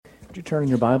Would you turn in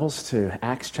your Bibles to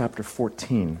Acts chapter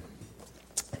 14?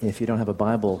 If you don't have a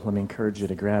Bible, let me encourage you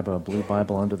to grab a blue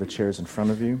Bible under the chairs in front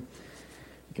of you.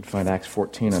 You can find Acts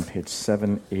 14 on page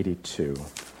 782.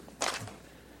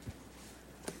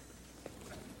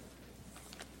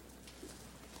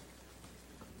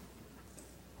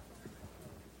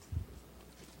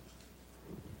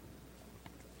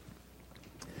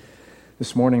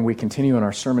 This morning we continue in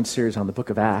our sermon series on the book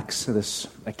of Acts, this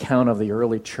account of the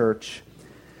early church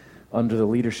under the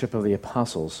leadership of the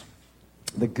apostles.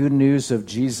 The good news of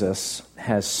Jesus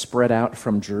has spread out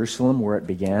from Jerusalem, where it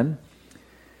began,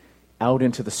 out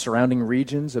into the surrounding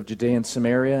regions of Judea and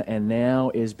Samaria, and now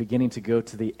is beginning to go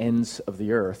to the ends of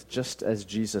the earth, just as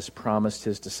Jesus promised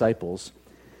his disciples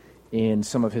in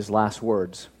some of his last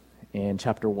words in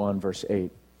chapter 1, verse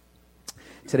 8.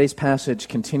 Today's passage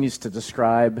continues to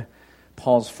describe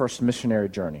Paul's first missionary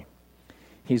journey.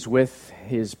 He's with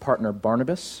his partner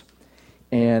Barnabas,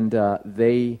 and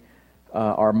they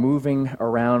are moving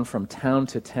around from town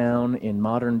to town in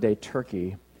modern-day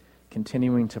Turkey,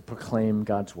 continuing to proclaim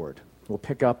God's word. We'll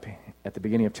pick up at the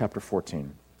beginning of chapter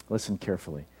 14. Listen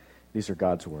carefully. These are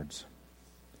God's words.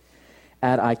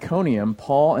 At Iconium,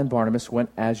 Paul and Barnabas went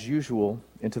as usual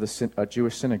into a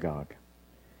Jewish synagogue.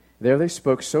 There they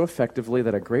spoke so effectively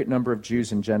that a great number of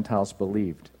Jews and Gentiles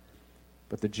believed.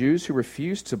 But the Jews who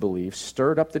refused to believe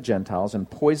stirred up the Gentiles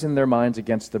and poisoned their minds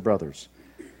against the brothers.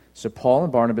 So Paul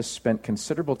and Barnabas spent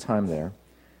considerable time there,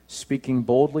 speaking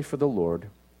boldly for the Lord,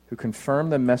 who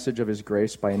confirmed the message of his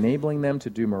grace by enabling them to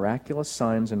do miraculous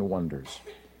signs and wonders.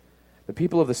 The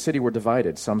people of the city were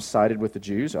divided. Some sided with the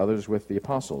Jews, others with the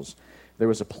apostles. There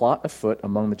was a plot afoot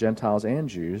among the Gentiles and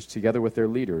Jews, together with their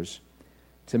leaders,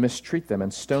 to mistreat them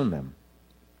and stone them.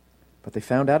 But they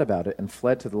found out about it and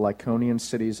fled to the Lycaonian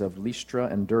cities of Lystra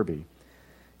and Derbe,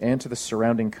 and to the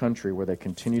surrounding country, where they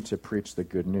continued to preach the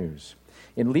good news.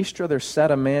 In Lystra there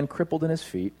sat a man crippled in his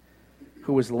feet,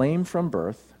 who was lame from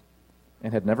birth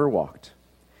and had never walked.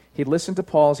 He listened to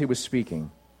Paul as he was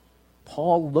speaking.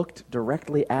 Paul looked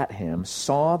directly at him,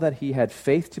 saw that he had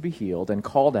faith to be healed, and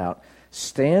called out,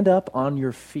 "Stand up on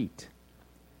your feet."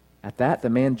 At that the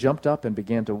man jumped up and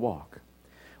began to walk.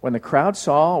 When the crowd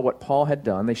saw what Paul had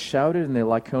done, they shouted in the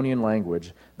Lycaonian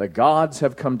language, "The gods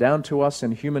have come down to us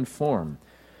in human form."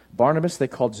 Barnabas they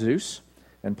called Zeus,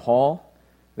 and Paul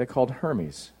they called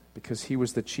Hermes, because he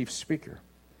was the chief speaker.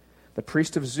 The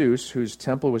priest of Zeus, whose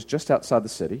temple was just outside the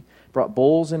city, brought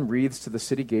bowls and wreaths to the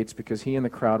city gates because he and the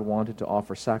crowd wanted to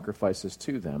offer sacrifices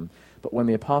to them. But when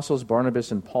the apostles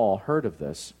Barnabas and Paul heard of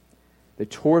this, they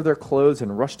tore their clothes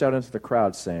and rushed out into the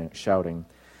crowd, shouting,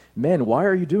 "Men, why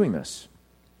are you doing this?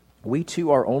 We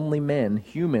too are only men,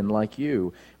 human like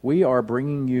you. We are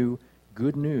bringing you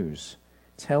good news,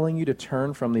 telling you to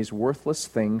turn from these worthless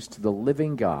things to the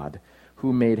living God,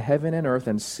 who made heaven and earth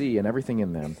and sea and everything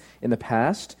in them. In the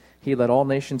past, he let all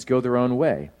nations go their own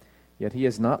way, yet he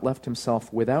has not left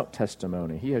himself without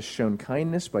testimony. He has shown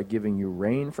kindness by giving you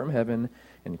rain from heaven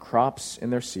and crops in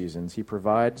their seasons. He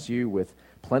provides you with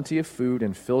plenty of food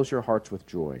and fills your hearts with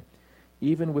joy."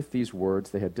 Even with these words,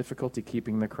 they had difficulty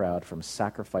keeping the crowd from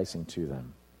sacrificing to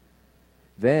them.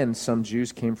 Then some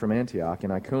Jews came from Antioch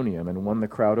and Iconium and won the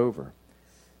crowd over.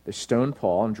 They stoned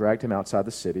Paul and dragged him outside the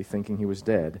city, thinking he was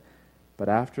dead. But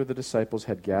after the disciples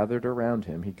had gathered around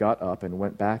him, he got up and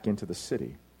went back into the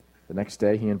city. The next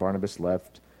day, he and Barnabas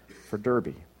left for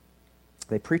Derbe.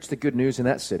 They preached the good news in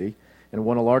that city and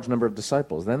won a large number of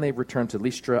disciples. Then they returned to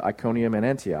Lystra, Iconium, and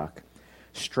Antioch,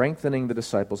 strengthening the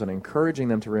disciples and encouraging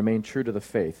them to remain true to the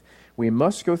faith. "We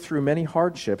must go through many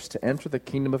hardships to enter the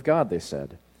kingdom of God," they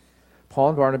said. Paul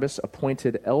and Barnabas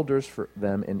appointed elders for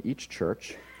them in each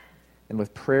church, and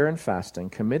with prayer and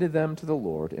fasting committed them to the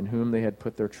Lord, in whom they had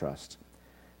put their trust.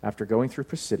 After going through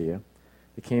Pisidia,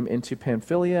 they came into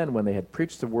Pamphylia, and when they had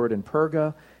preached the word in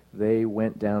Perga, they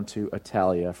went down to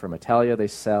Attalia. From Attalia they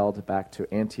sailed back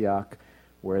to Antioch,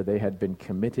 where they had been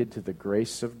committed to the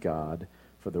grace of God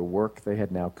for the work they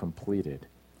had now completed.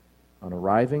 On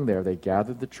arriving there, they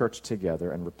gathered the church together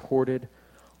and reported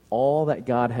all that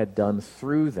God had done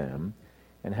through them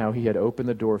and how he had opened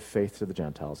the door of faith to the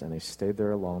Gentiles, and they stayed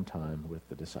there a long time with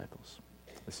the disciples.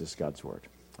 This is God's word.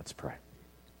 Let's pray.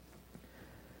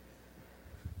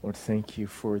 Lord, thank you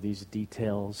for these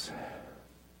details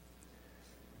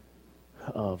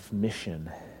of mission.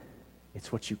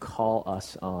 It's what you call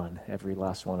us on, every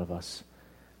last one of us,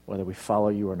 whether we follow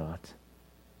you or not.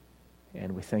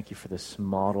 And we thank you for this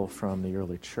model from the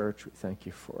early church. We thank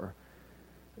you for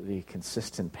the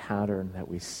consistent pattern that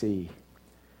we see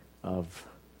of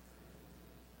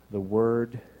the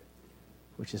word,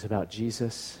 which is about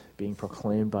Jesus being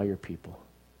proclaimed by your people.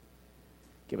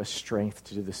 Give us strength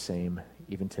to do the same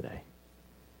even today.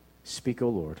 Speak, O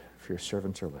Lord, for your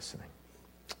servants are listening.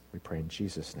 We pray in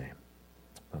Jesus' name.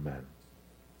 Amen.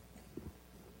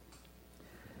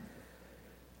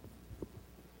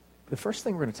 The first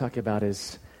thing we're going to talk about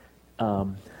is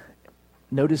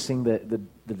noticing the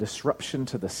disruption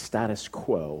to the status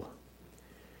quo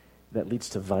that leads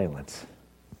to violence.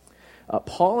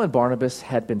 Paul and Barnabas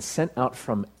had been sent out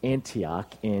from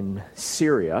Antioch in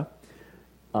Syria,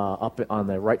 up on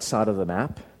the right side of the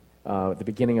map, at the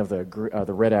beginning of the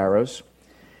red arrows.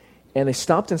 And they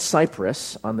stopped in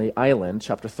Cyprus on the island,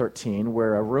 chapter 13,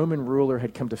 where a Roman ruler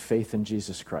had come to faith in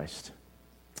Jesus Christ.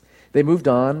 They moved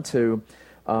on to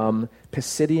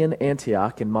Pisidian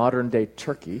Antioch in modern-day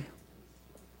Turkey,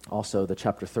 also the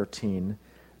chapter 13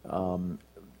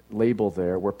 label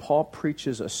there, where Paul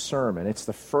preaches a sermon. It's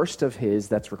the first of his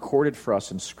that's recorded for us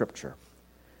in Scripture.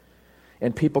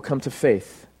 And people come to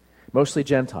faith, mostly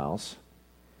Gentiles,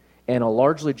 and a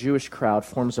largely Jewish crowd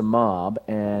forms a mob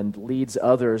and leads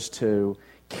others to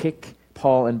kick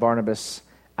Paul and Barnabas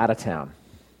out of town.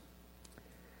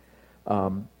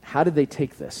 How did they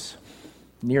take this?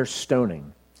 Near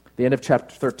stoning. The end of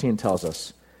chapter 13 tells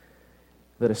us,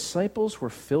 the disciples were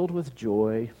filled with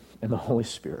joy and the Holy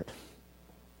Spirit.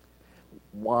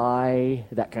 Why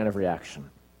that kind of reaction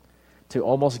to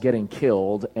almost getting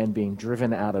killed and being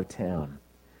driven out of town?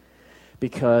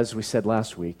 Because we said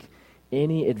last week,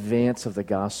 any advance of the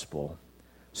gospel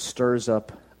stirs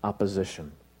up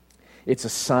opposition. It's a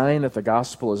sign that the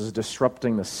gospel is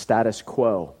disrupting the status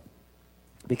quo,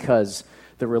 because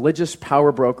the religious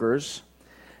power brokers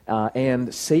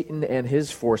and Satan and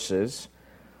his forces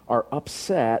are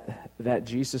upset that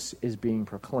Jesus is being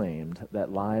proclaimed,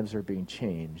 that lives are being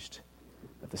changed,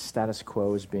 that the status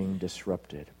quo is being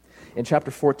disrupted. In chapter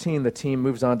 14, the team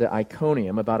moves on to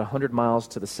Iconium, about 100 miles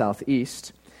to the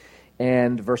southeast,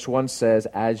 and verse 1 says,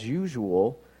 as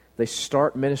usual, they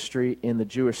start ministry in the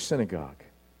Jewish synagogue.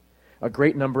 A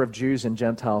great number of Jews and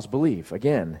Gentiles believe,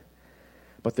 again,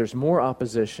 but there's more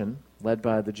opposition led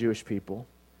by the Jewish people,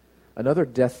 another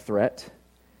death threat,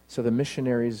 so the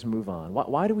missionaries move on.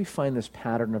 Why do we find this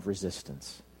pattern of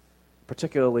resistance,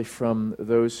 particularly from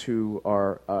those who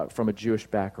are from a Jewish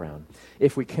background?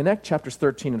 If we connect chapters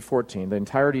 13 and 14, the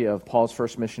entirety of Paul's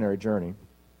first missionary journey,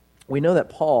 we know that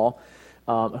Paul,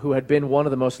 who had been one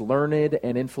of the most learned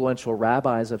and influential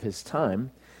rabbis of his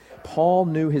time, Paul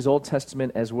knew his Old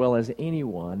Testament as well as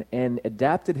anyone and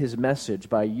adapted his message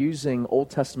by using Old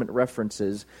Testament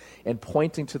references and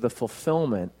pointing to the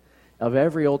fulfillment of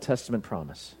every Old Testament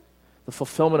promise, the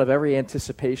fulfillment of every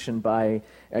anticipation by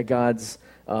God's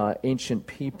ancient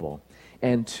people.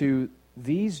 And to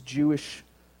these Jewish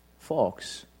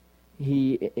folks,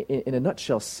 he, in a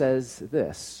nutshell, says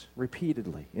this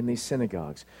repeatedly in these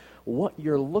synagogues: what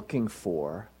you're looking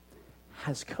for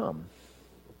has come.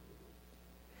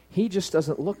 He just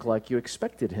doesn't look like you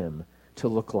expected him to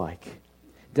look like,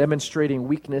 demonstrating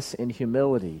weakness and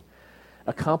humility,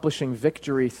 accomplishing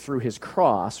victory through his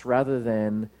cross rather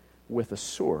than with a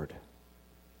sword.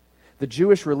 The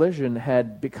Jewish religion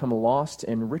had become lost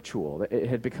in ritual. It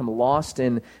had become lost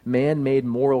in man-made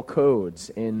moral codes,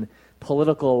 in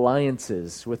political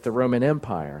alliances with the Roman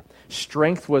Empire.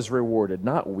 Strength was rewarded,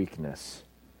 not weakness.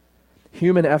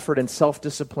 Human effort and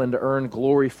self-discipline to earn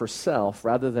glory for self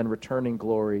rather than returning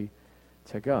glory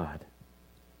to God.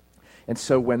 And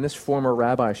so when this former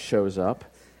rabbi shows up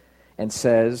and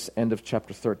says, end of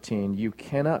chapter 13, you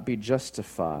cannot be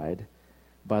justified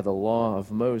by the law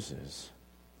of Moses.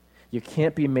 You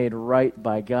can't be made right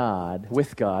by God,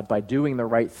 with God, by doing the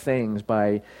right things,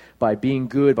 by being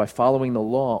good, by following the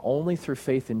law, only through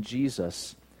faith in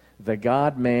Jesus, the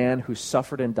God-man who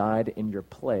suffered and died in your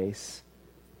place,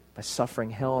 by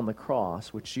suffering hell on the cross,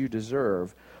 which you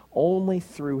deserve. Only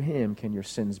through him can your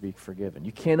sins be forgiven.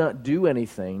 You cannot do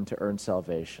anything to earn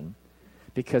salvation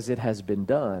because it has been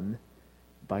done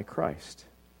by Christ.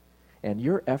 And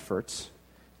your efforts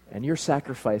and your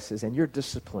sacrifices and your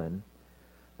discipline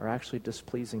are actually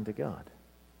displeasing to God.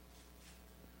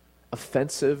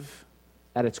 Offensive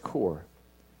at its core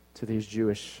to these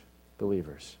Jewish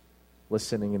believers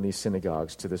listening in these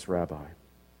synagogues to this rabbi.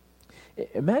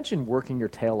 Imagine working your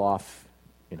tail off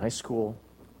in high school,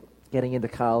 getting into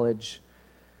college,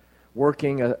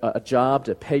 working a job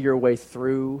to pay your way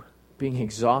through, being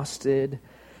exhausted,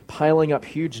 piling up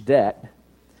huge debt,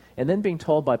 and then being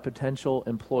told by potential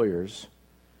employers,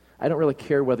 I don't really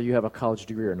care whether you have a college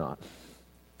degree or not.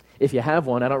 If you have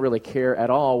one, I don't really care at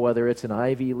all whether it's an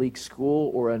Ivy League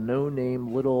school or a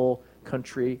no-name little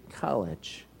country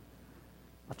college.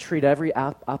 I'll treat every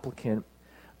applicant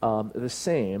the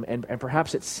same, and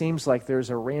perhaps it seems like there's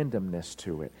a randomness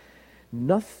to it.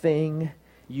 Nothing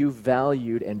you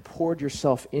valued and poured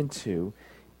yourself into,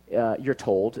 you're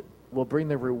told, will bring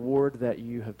the reward that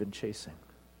you have been chasing.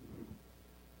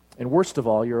 And worst of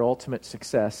all, your ultimate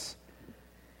success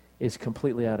is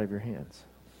completely out of your hands.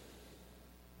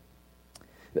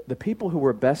 The people who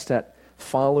were best at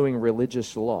following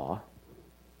religious law,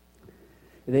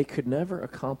 they could never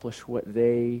accomplish what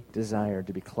they desired,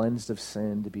 to be cleansed of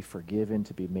sin, to be forgiven,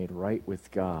 to be made right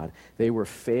with God. They were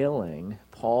failing,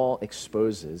 Paul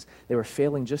exposes, they were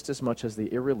failing just as much as the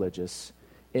irreligious,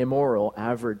 immoral,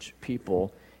 average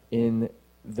people in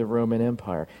the Roman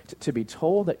Empire. To be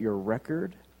told that your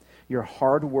record, your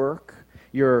hard work,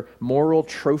 your moral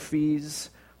trophies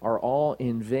are all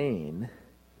in vain,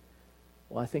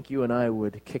 well, I think you and I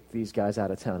would kick these guys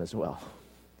out of town as well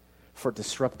for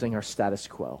disrupting our status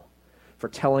quo, for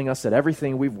telling us that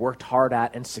everything we've worked hard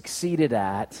at and succeeded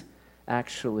at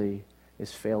actually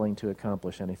is failing to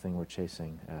accomplish anything we're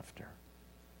chasing after.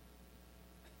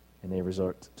 And they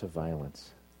resort to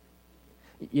violence.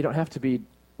 You don't have to be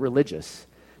religious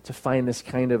to find this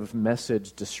kind of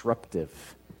message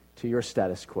disruptive to your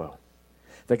status quo.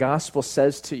 The gospel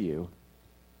says to you,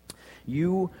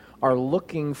 you are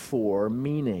looking for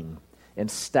meaning and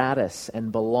status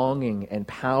and belonging and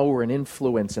power and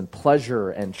influence and pleasure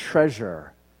and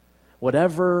treasure,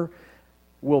 whatever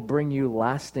will bring you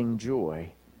lasting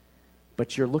joy,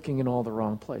 but you're looking in all the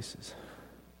wrong places.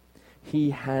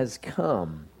 He has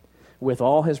come with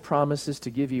all his promises to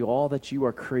give you all that you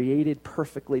are created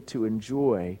perfectly to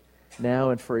enjoy now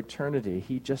and for eternity.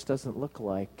 He just doesn't look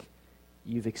like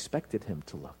you've expected him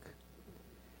to look.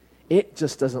 It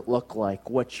just doesn't look like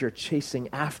what you're chasing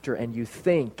after and you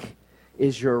think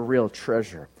is your real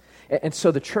treasure. And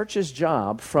so the church's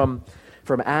job from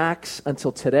Acts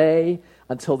until today,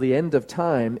 until the end of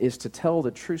time, is to tell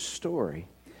the true story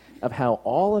of how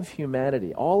all of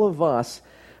humanity, all of us,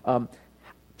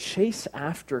 chase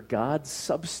after God's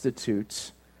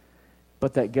substitutes,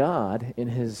 but that God, in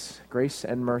his grace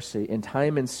and mercy, in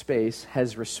time and space,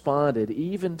 has responded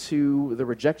even to the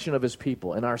rejection of his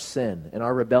people and our sin and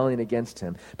our rebellion against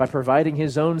him by providing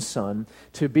his own Son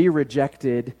to be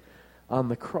rejected on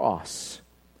the cross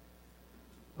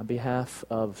on behalf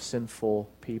of sinful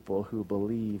people who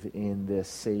believe in this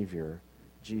Savior,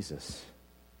 Jesus.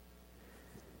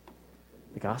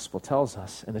 The gospel tells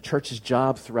us, and the church's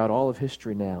job throughout all of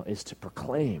history now is to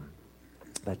proclaim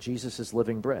that Jesus is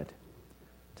living bread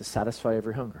to satisfy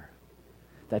every hunger,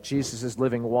 that Jesus is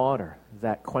living water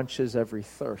that quenches every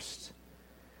thirst,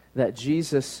 that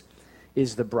Jesus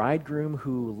is the bridegroom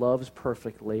who loves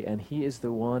perfectly, and he is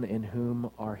the one in whom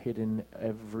are hidden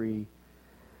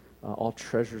all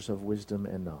treasures of wisdom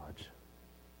and knowledge.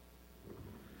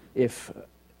 If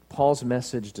Paul's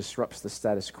message disrupts the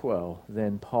status quo,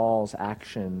 then Paul's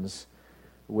actions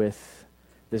with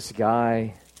this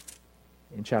guy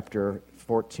in chapter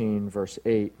 14, verse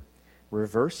 8,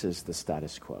 reverses the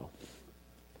status quo.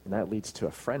 And that leads to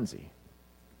a frenzy.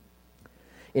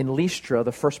 In Lystra,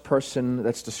 the first person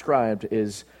that's described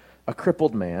is a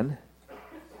crippled man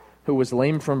who was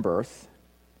lame from birth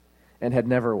and had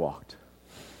never walked.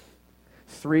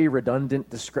 3 redundant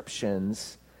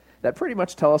descriptions that pretty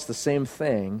much tell us the same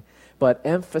thing, but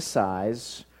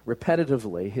emphasize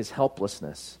repetitively his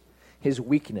helplessness, his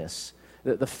weakness,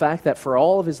 the fact that for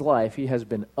all of his life he has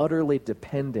been utterly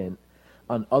dependent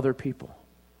on other people.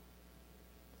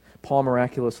 Paul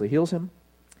miraculously heals him,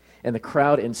 and the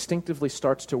crowd instinctively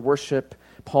starts to worship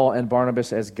Paul and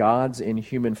Barnabas as gods in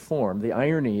human form. The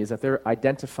irony is that they're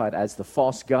identified as the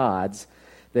false gods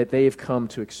that they've come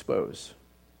to expose.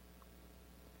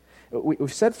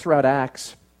 We've said throughout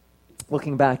Acts,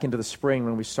 looking back into the spring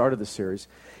when we started the series,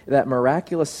 that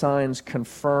miraculous signs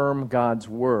confirm God's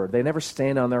word. They never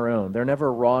stand on their own. They're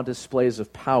never raw displays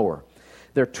of power.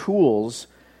 They're tools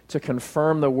to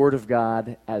confirm the word of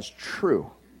God as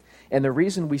true. And the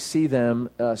reason we see them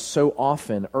so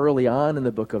often early on in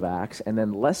the book of Acts, and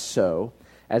then less so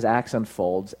as Acts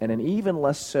unfolds, and then even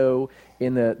less so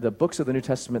in the books of the New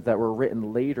Testament that were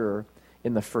written later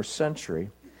in the first century,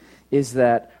 is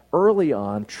that early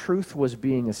on, truth was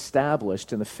being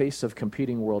established in the face of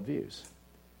competing worldviews.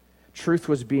 Truth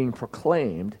was being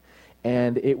proclaimed,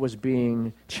 and it was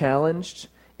being challenged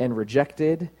and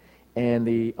rejected, and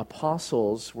the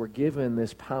apostles were given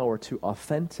this power to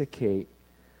authenticate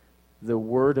the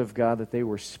word of God that they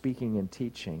were speaking and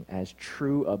teaching as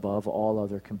true above all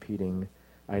other competing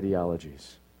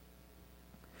ideologies.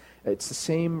 It's the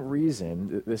same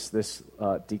reason, this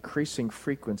decreasing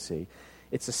frequency,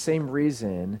 it's the same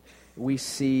reason we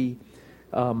see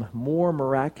more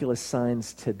miraculous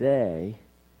signs today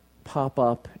pop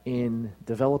up in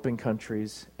developing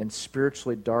countries and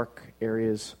spiritually dark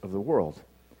areas of the world.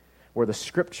 where the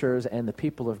Scriptures and the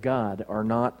people of God are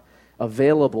not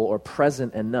available or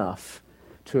present enough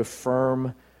to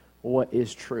affirm what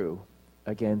is true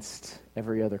against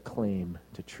every other claim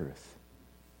to truth.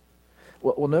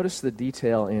 Well, notice the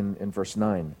detail in verse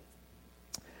 9.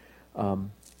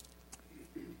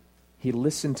 He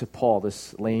listened to Paul,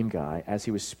 this lame guy, as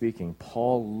he was speaking.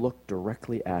 Paul looked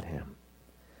directly at him,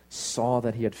 saw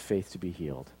that he had faith to be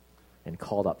healed, and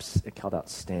called out,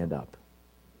 "Stand up."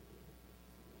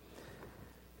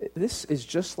 This is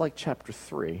just like chapter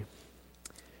 3,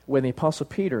 when the Apostle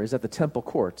Peter is at the temple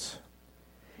courts,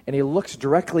 and he looks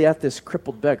directly at this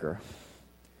crippled beggar,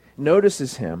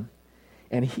 notices him,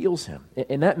 and heals him.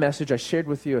 In that message, I shared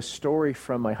with you a story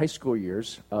from my high school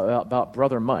years about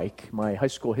Brother Mike, my high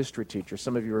school history teacher.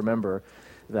 Some of you remember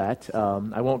that.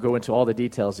 I won't go into all the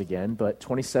details again, but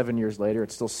 27 years later,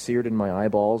 it's still seared in my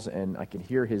eyeballs, and I can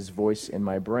hear his voice in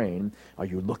my brain. "Are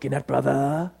you looking at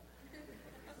brother?"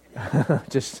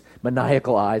 Just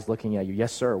maniacal eyes looking at you.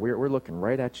 "Yes, sir, we're looking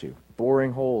right at you,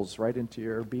 boring holes right into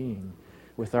your being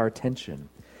with our attention."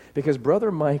 Because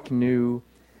Brother Mike knew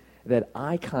that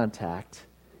eye contact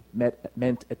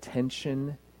meant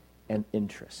attention and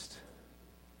interest.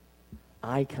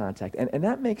 Eye contact. And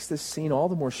that makes this scene all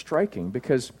the more striking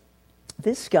because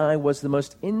this guy was the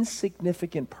most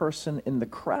insignificant person in the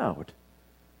crowd,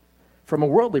 from a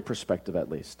worldly perspective at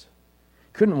least.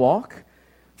 Couldn't walk,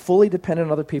 fully dependent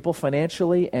on other people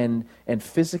financially and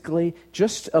physically,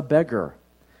 just a beggar,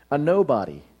 a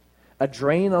nobody, a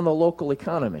drain on the local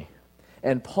economy.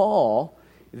 And Paul,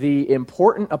 the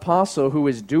important apostle who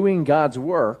is doing God's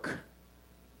work,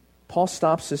 Paul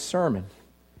stops his sermon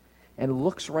and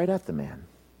looks right at the man.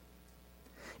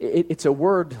 It's a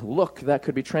word, look, that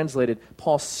could be translated,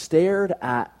 Paul stared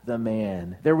at the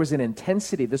man. There was an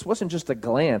intensity. This wasn't just a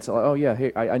glance. "Oh, yeah,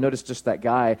 hey, I noticed just that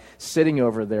guy sitting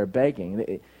over there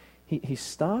begging." He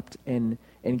stopped and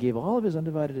gave all of his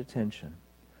undivided attention,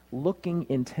 looking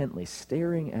intently,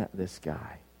 staring at this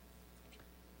guy.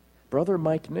 Brother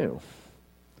Mike knew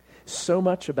so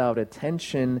much about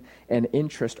attention and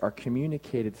interest are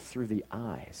communicated through the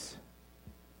eyes.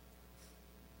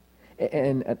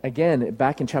 And again,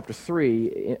 back in chapter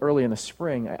 3, early in the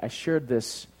spring, I shared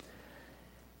this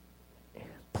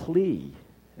plea,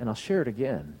 and I'll share it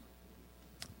again.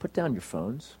 Put down your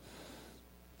phones,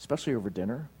 especially over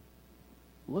dinner.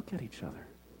 Look at each other.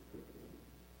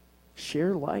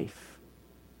 Share life.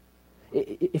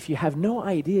 If you have no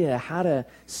idea how to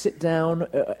sit down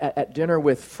at dinner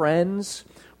with friends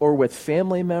or with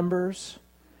family members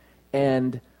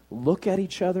and look at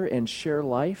each other and share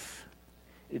life,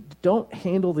 don't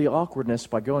handle the awkwardness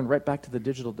by going right back to the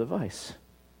digital device.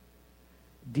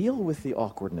 Deal with the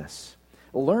awkwardness.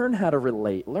 Learn how to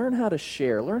relate. Learn how to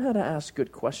share. Learn how to ask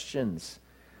good questions.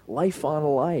 Life on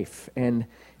life. And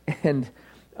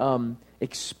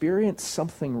experience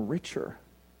something richer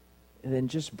than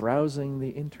just browsing the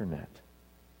internet.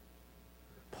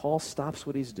 Paul stops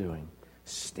what he's doing,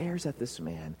 stares at this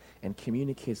man, and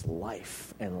communicates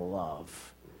life and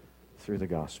love through the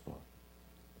gospel.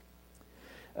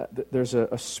 There's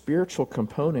a spiritual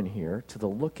component here to the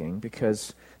looking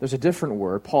because there's a different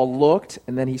word. Paul looked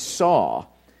and then he saw.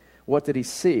 What did he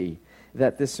see?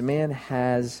 That this man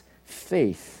has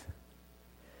faith.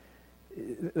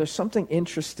 There's something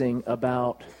interesting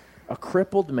about a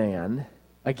crippled man,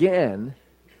 again,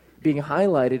 being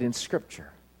highlighted in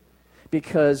Scripture.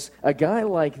 Because a guy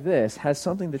like this has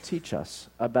something to teach us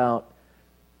about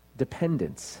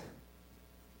dependence,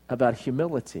 about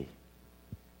humility.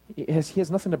 He has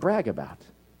nothing to brag about.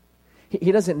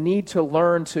 He doesn't need to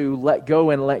learn to let go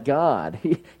and let God.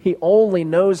 He only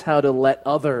knows how to let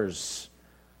others,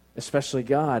 especially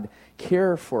God,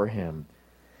 care for him.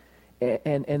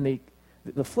 And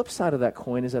the flip side of that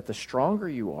coin is that the stronger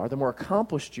you are, the more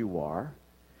accomplished you are,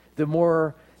 the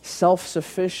more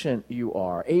self-sufficient you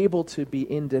are, able to be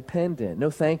independent. No,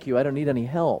 thank you, I don't need any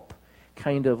help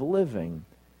kind of living,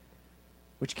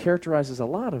 which characterizes a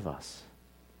lot of us.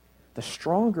 The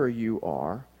stronger you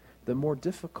are, the more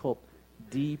difficult,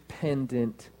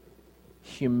 dependent,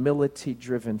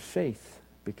 humility-driven faith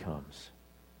becomes.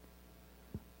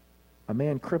 A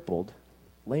man crippled,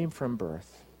 lame from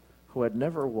birth, who had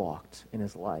never walked in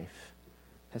his life,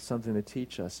 has something to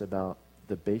teach us about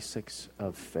the basics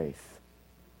of faith.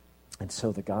 And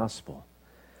so the gospel,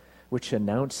 which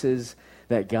announces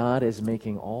that God is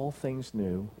making all things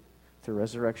new through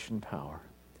resurrection power,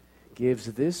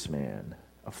 gives this man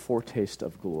a foretaste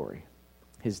of glory.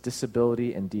 His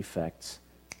disability and defects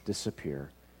disappear,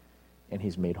 and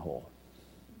he's made whole.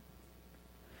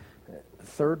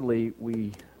 Thirdly,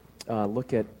 we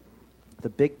look at the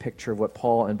big picture of what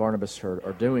Paul and Barnabas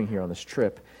are doing here on this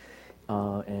trip.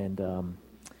 and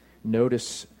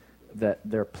notice that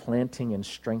they're planting and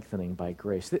strengthening by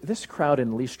grace. This crowd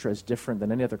in Lystra is different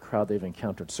than any other crowd they've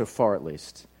encountered, so far at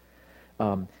least.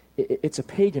 It's a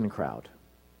pagan crowd.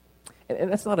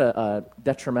 And that's not a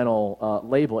detrimental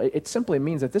label. It simply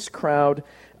means that this crowd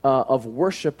of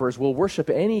worshipers will worship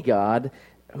any god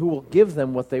who will give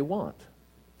them what they want.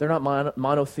 They're not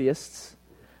monotheists.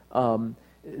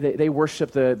 They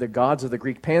worship the gods of the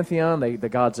Greek pantheon, the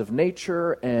gods of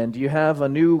nature, and you have a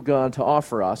new God to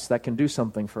offer us that can do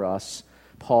something for us,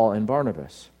 Paul and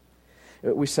Barnabas.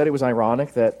 We said it was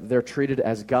ironic that they're treated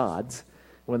as gods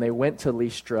when they went to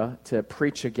Lystra to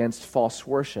preach against false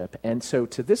worship. And so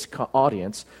to this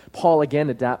audience, Paul again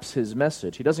adapts his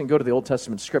message. He doesn't go to the Old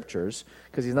Testament scriptures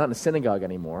because he's not in a synagogue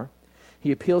anymore.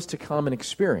 He appeals to common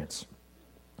experience.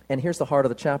 And here's the heart of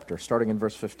the chapter, starting in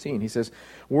verse 15. He says,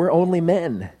 "We're only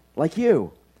men like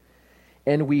you,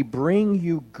 and we bring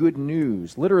you good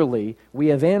news." Literally,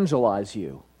 we evangelize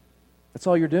you. That's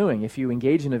all you're doing if you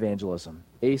engage in evangelism.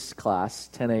 ACE class,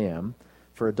 10 a.m.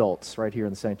 for adults right here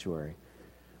in the sanctuary.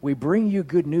 We bring you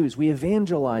good news. We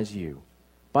evangelize you.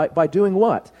 By doing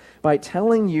what? By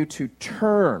telling you to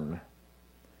turn.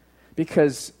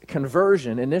 Because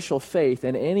conversion, initial faith,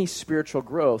 and any spiritual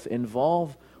growth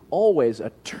involve always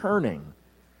a turning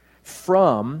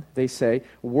from, they say,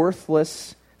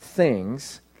 worthless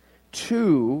things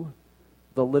to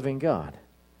the living God,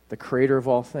 the creator of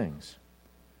all things.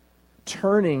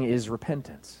 Turning is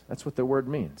repentance. That's what the word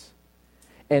means.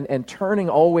 And turning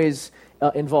always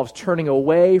involves turning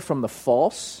away from the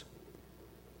false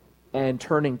and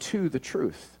turning to the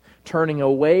truth. Turning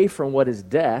away from what is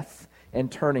death and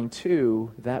turning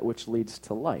to that which leads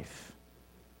to life.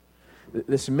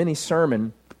 This mini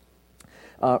sermon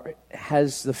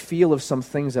has the feel of some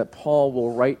things that Paul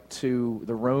will write to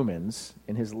the Romans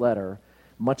in his letter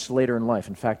much later in life.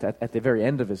 In fact, at the very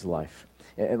end of his life.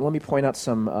 And let me point out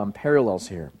some parallels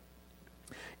here.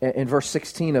 In verse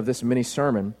 16 of this mini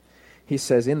sermon, he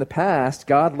says, "In the past,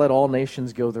 God let all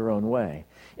nations go their own way."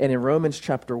 And in Romans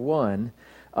chapter 1,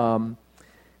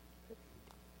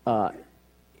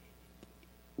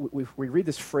 we read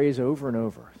this phrase over and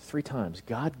over, 3 times.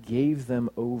 God gave them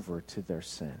over to their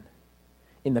sin.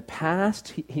 In the past,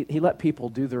 he let people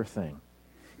do their thing.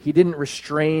 He didn't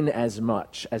restrain as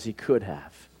much as he could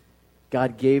have.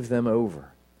 God gave them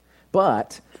over.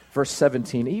 But, verse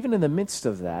 17, even in the midst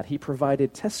of that, he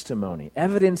provided testimony,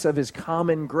 evidence of his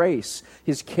common grace,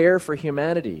 his care for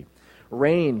humanity,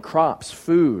 rain, crops,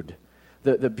 food,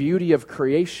 the beauty of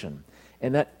creation.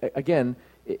 And that, again,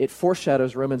 it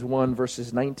foreshadows Romans 1,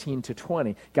 verses 19 to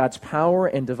 20. God's power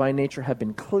and divine nature have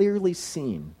been clearly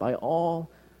seen by all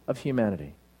of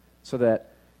humanity, so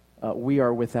that we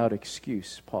are without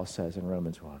excuse, Paul says in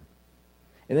Romans 1.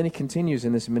 And then he continues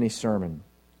in this mini sermon.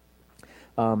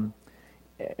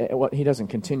 He doesn't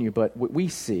continue, but what we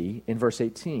see in verse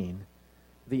 18,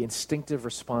 the instinctive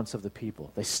response of the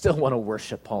people. They still want to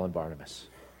worship Paul and Barnabas.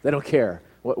 They don't care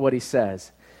what he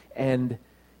says. And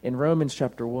in Romans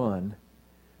chapter 1,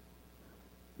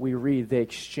 we read, they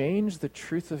exchanged the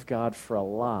truth of God for a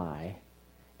lie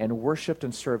and worshipped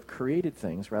and served created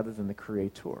things rather than the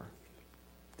Creator.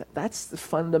 That's the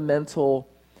fundamental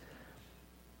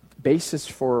basis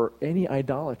for any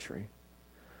idolatry.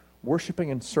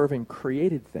 Worshipping and serving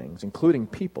created things, including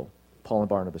people, Paul and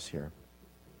Barnabas here,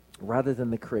 rather than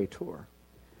the Creator.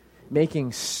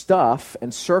 Making stuff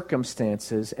and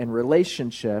circumstances and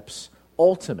relationships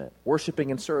ultimate,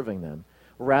 worshipping and serving them,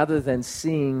 rather than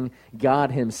seeing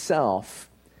God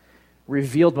himself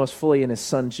revealed most fully in his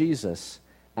Son Jesus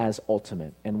as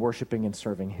ultimate, and worshipping and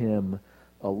serving him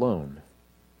alone.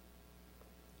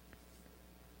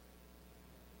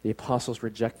 The apostles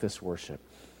reject this worship.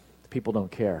 The people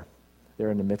don't care.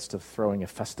 They're in the midst of throwing a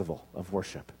festival of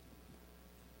worship.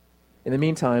 In the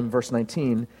meantime, verse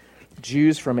 19,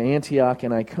 Jews from Antioch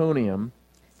and Iconium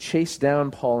chased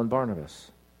down Paul and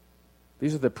Barnabas.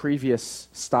 These are the previous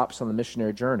stops on the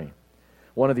missionary journey.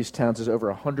 One of these towns is over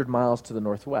 100 miles to the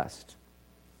northwest.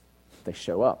 They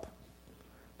show up.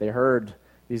 They heard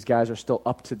these guys are still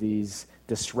up to these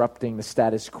disrupting the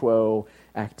status quo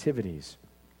activities.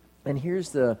 And here's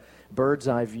the bird's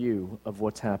eye view of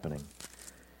what's happening.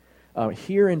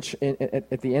 Here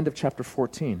at the end of chapter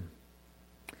 14,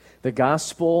 the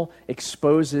gospel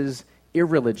exposes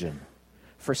irreligion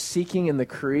for seeking in the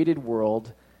created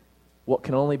world what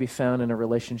can only be found in a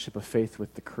relationship of faith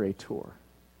with the Creator,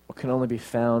 what can only be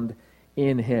found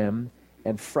in him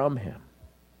and from him.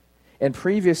 And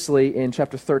previously in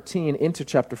chapter 13 into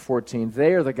chapter 14,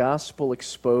 there the gospel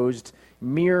exposed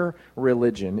mere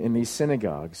religion in these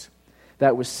synagogues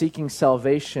that was seeking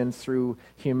salvation through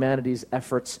humanity's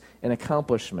efforts and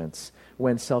accomplishments,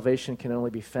 when salvation can only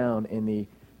be found in the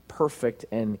perfect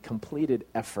and completed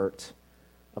effort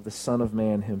of the Son of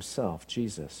Man himself,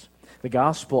 Jesus. The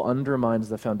gospel undermines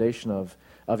the foundation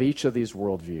of each of these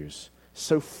worldviews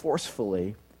so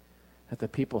forcefully that the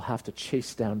people have to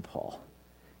chase down Paul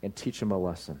and teach him a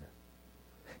lesson.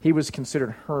 He was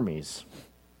considered Hermes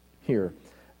here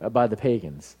by the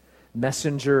pagans,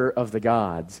 messenger of the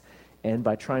gods, and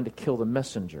by trying to kill the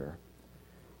messenger,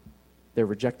 they're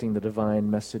rejecting the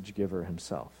divine message giver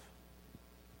himself.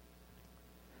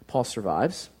 Paul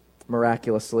survives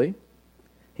miraculously.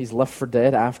 He's left for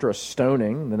dead after a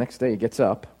stoning. The next day he gets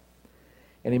up,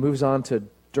 and he moves on to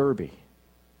Derbe.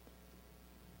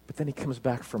 But then he comes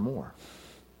back for more.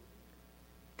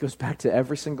 Goes back to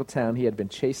every single town he had been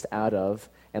chased out of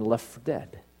and left for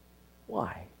dead.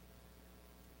 Why?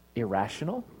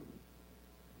 Irrational?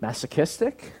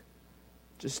 Masochistic?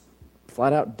 Just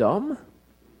flat out dumb?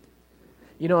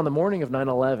 You know, on the morning of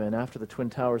 9/11, after the Twin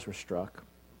Towers were struck,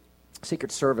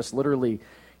 Secret Service literally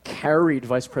carried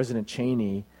Vice President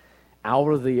Cheney out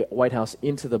of the White House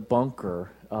into the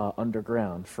bunker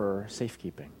underground for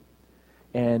safekeeping.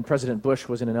 And President Bush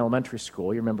was in an elementary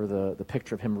school. You remember the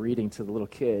picture of him reading to the little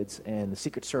kids, and the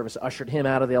Secret Service ushered him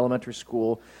out of the elementary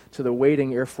school to the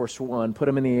waiting Air Force One, put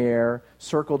him in the air,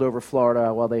 circled over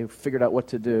Florida while they figured out what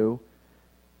to do,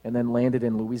 and then landed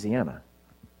in Louisiana,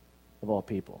 of all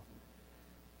people.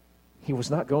 He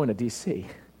was not going to D.C.,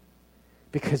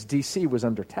 because D.C. was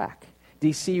under attack.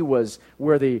 D.C. was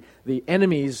where the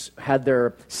enemies had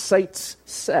their sights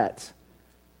set.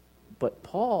 But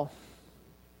Paul,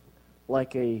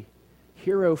 like a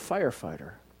hero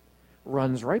firefighter,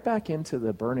 runs right back into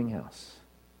the burning house.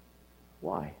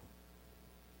 Why?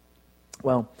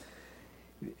 Well,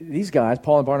 these guys,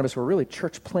 Paul and Barnabas, were really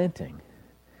church planting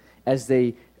as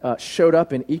they showed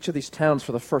up in each of these towns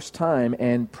for the first time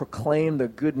and proclaimed the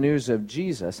good news of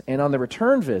Jesus. And on the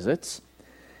return visits,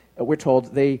 we're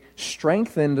told they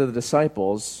strengthened the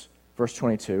disciples, verse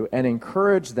 22, and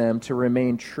encouraged them to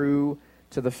remain true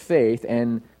to the faith,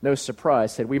 and no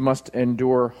surprise, said, we must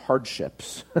endure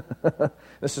hardships.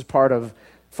 This is part of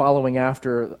following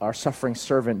after our suffering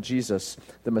servant, Jesus,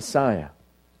 the Messiah.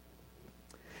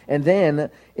 And then,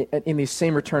 in these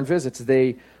same return visits,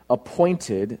 they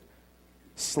appointed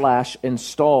 /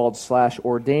 installed /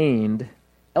 ordained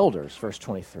elders, verse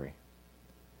 23.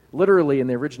 Literally, in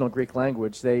the original Greek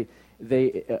language, they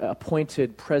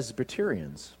appointed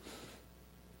Presbyterians.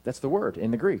 That's the word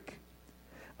in the Greek.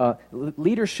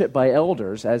 Leadership by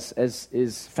elders, as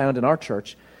is found in our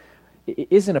church,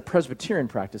 isn't a Presbyterian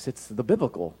practice. It's the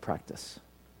biblical practice.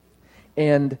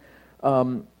 And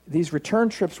these return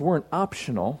trips weren't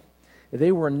optional.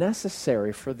 They were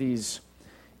necessary for these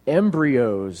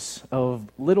embryos of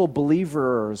little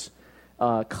believers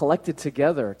collected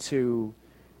together to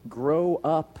grow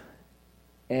up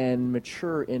and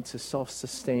mature into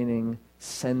self-sustaining,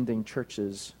 sending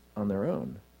churches on their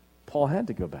own. Paul had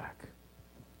to go back.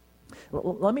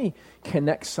 Well, let me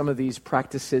connect some of these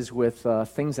practices with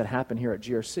things that happen here at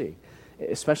GRC,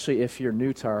 especially if you're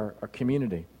new to our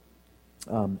community.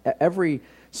 Every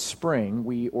spring,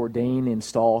 we ordain,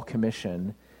 install,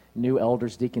 commission new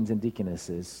elders, deacons, and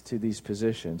deaconesses to these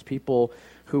positions. People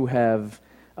who have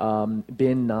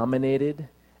been nominated,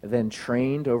 then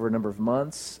trained over a number of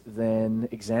months, then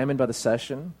examined by the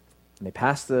session, and they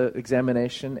pass the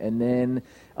examination, and then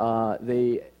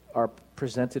they are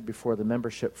presented before the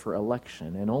membership for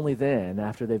election. And only then,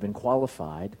 after they've been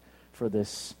qualified for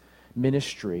this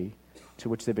ministry to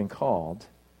which they've been called,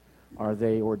 are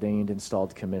they ordained,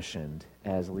 installed, commissioned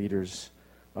as leaders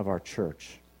of our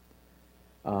church.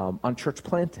 On church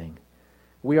planting,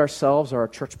 we ourselves are a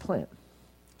church plant,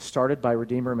 started by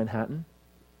Redeemer Manhattan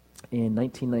in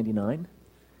 1999,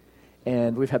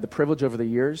 and we've had the privilege over the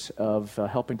years of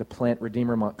helping to plant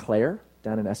Redeemer Montclair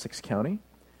down in Essex County,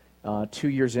 2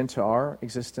 years into our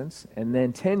existence, and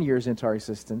then 10 years into our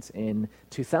existence, in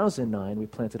 2009, we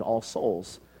planted All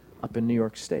Souls up in New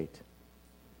York State.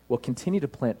 We'll continue to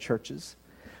plant churches,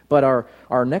 but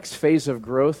our next phase of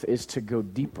growth is to go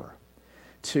deeper,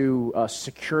 to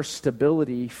secure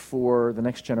stability for the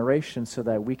next generation so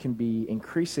that we can be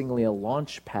increasingly a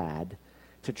launch pad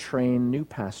to train new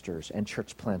pastors and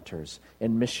church planters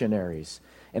and missionaries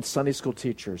and Sunday school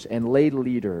teachers and lay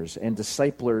leaders and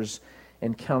disciplers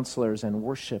and counselors and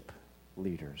worship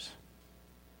leaders.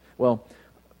 Well,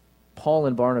 Paul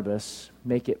and Barnabas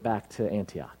make it back to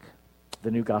Antioch,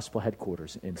 the new gospel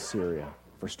headquarters in Syria,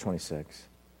 verse 26.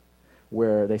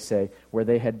 Where they say, where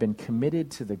they had been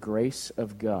committed to the grace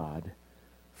of God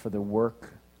for the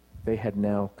work they had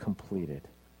now completed.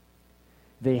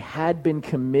 They had been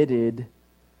committed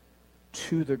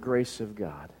to the grace of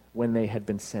God. when they had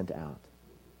been sent out.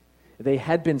 They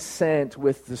had been sent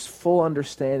with this full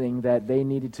understanding that they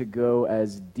needed to go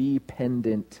as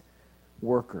dependent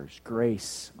workers,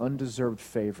 grace, undeserved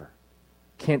favor.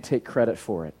 Can't take credit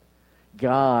for it.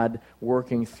 God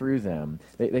working through them.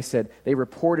 They said they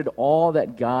reported all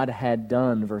that God had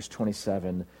done, verse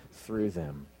 27, through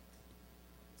them.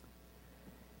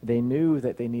 They knew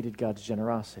that they needed God's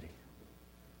generosity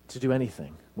to do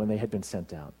anything when they had been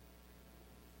sent out.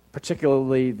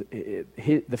 Particularly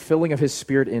the filling of His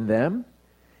Spirit in them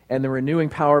and the renewing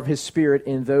power of His Spirit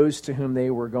in those to whom they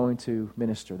were going to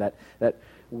minister. That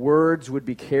words would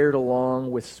be carried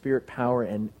along with Spirit power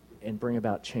and bring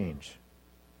about change.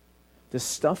 This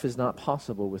stuff is not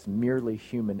possible with merely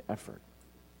human effort.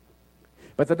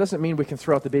 But that doesn't mean we can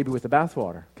throw out the baby with the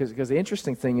bathwater. Because the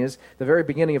interesting thing is, the very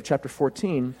beginning of chapter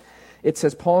 14, it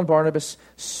says, Paul and Barnabas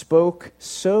spoke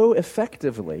so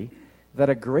effectively that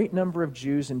a great number of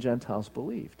Jews and Gentiles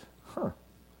believed.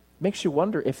 Makes you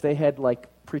wonder if they had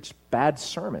preached bad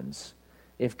sermons.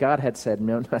 If God had said,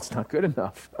 no, that's not good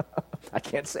enough. I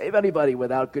can't save anybody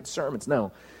without good sermons.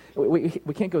 No, we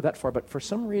can't go that far. But for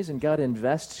some reason, God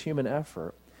invests human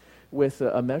effort with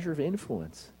a measure of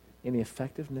influence in the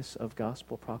effectiveness of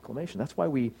gospel proclamation. That's why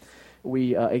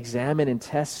we examine and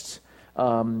test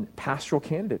pastoral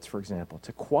candidates, for example,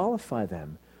 to qualify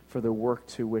them for the work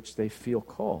to which they feel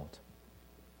called.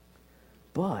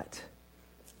 But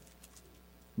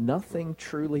nothing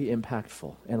truly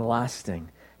impactful and lasting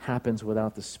happens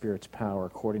without the Spirit's power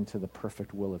according to the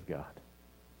perfect will of God.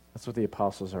 That's what the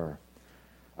apostles are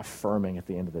affirming at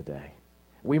the end of the day.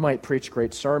 We might preach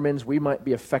great sermons. We might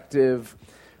be effective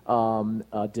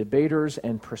debaters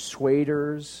and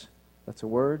persuaders. That's a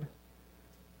word.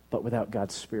 But without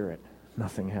God's Spirit,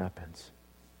 nothing happens.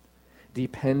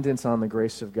 Dependence on the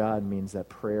grace of God means that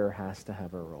prayer has to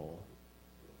have a role.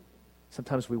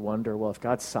 Sometimes we wonder, well, if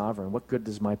God's sovereign, what good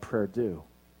does my prayer do?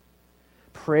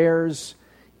 Prayer's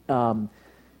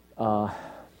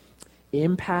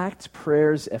impact,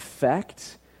 prayer's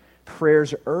effect,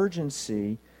 prayer's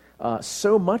urgency,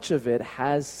 so much of it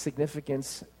has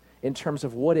significance in terms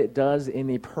of what it does in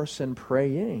the person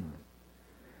praying.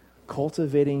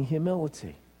 Cultivating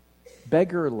humility,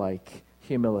 beggar-like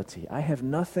humility. I have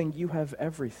nothing, you have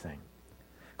everything.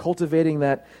 Cultivating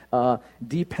that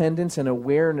dependence and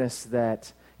awareness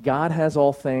that God has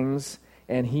all things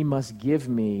and He must give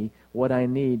me what I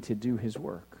need to do His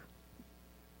work.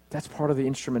 That's part of the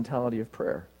instrumentality of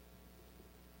prayer.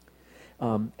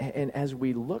 And as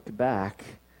we look back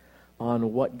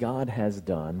on what God has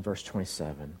done, verse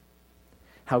 27,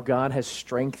 how God has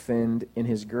strengthened in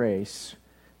His grace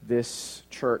this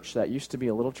church that used to be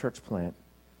a little church plant,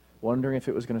 wondering if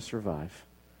it was going to survive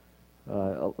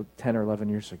 10 or 11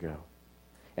 years ago.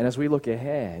 And as we look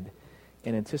ahead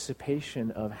in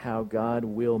anticipation of how God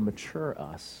will mature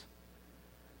us,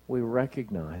 we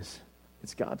recognize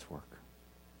it's God's work.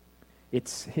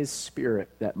 It's His Spirit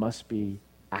that must be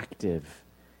active,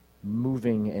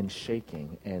 moving and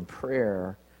shaking, and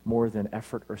prayer, more than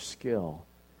effort or skill,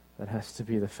 that has to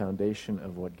be the foundation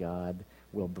of what God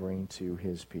will bring to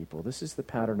His people. This is the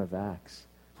pattern of Acts.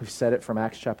 We've said it from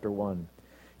Acts chapter 1.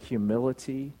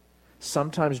 Humility,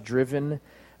 sometimes driven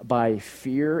by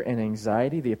fear and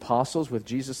anxiety. The apostles, with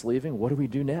Jesus leaving, what do we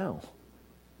do now?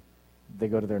 They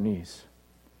go to their knees.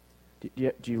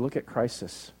 Do you look at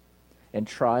crisis and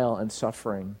trial and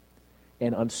suffering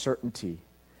and uncertainty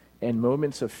and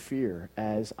moments of fear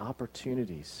as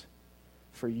opportunities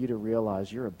for you to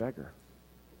realize you're a beggar?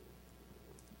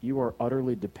 You are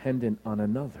utterly dependent on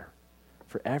another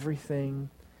for everything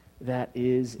that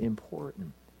is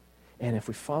important. And if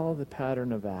we follow the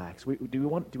pattern of Acts, do we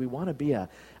want to be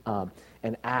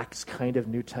an Acts kind of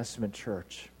New Testament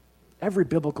church? Every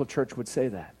biblical church would say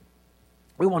that.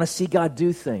 We want to see God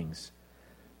do things.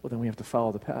 Well, then we have to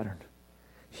follow the pattern.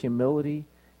 Humility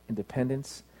and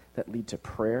dependence that lead to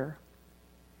prayer.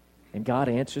 And God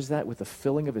answers that with the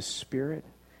filling of His Spirit.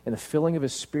 And the filling of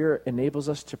His Spirit enables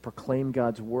us to proclaim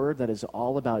God's word that is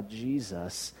all about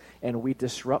Jesus. And we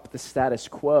disrupt the status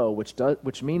quo,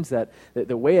 which means that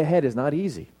the way ahead is not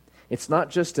easy. It's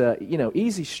not just a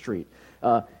easy street.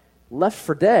 Left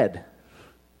for dead.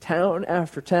 Town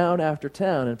after town after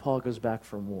town. And Paul goes back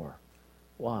for more.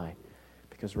 Why?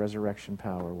 Because resurrection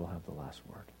power will have the last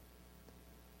word.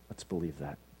 Let's believe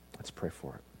that. Let's pray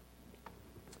for it.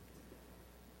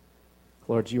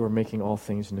 Lord, You are making all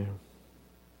things new.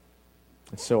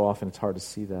 And so often it's hard to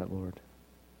see that, Lord.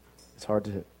 It's hard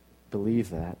to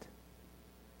believe that.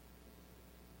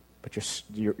 But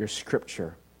your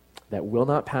scripture that will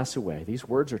not pass away, these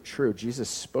words are true. Jesus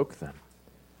spoke them.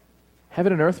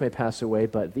 Heaven and earth may pass away,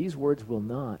 but these words will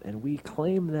not. And we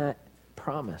claim that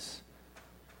promise.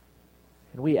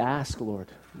 And we ask, Lord,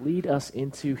 lead us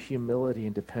into humility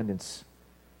and dependence.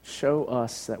 Show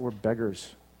us that we're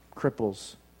beggars,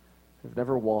 cripples, who've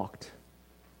never walked.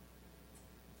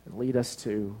 And lead us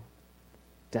to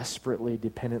desperately,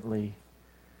 dependently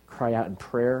cry out in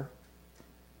prayer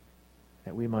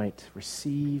that we might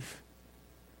receive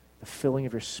the filling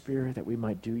of your Spirit, that we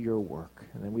might do your work,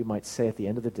 and then we might say at the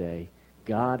end of the day,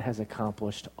 God has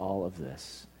accomplished all of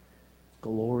this.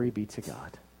 Glory be to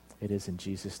God. It is in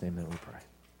Jesus' name that we pray.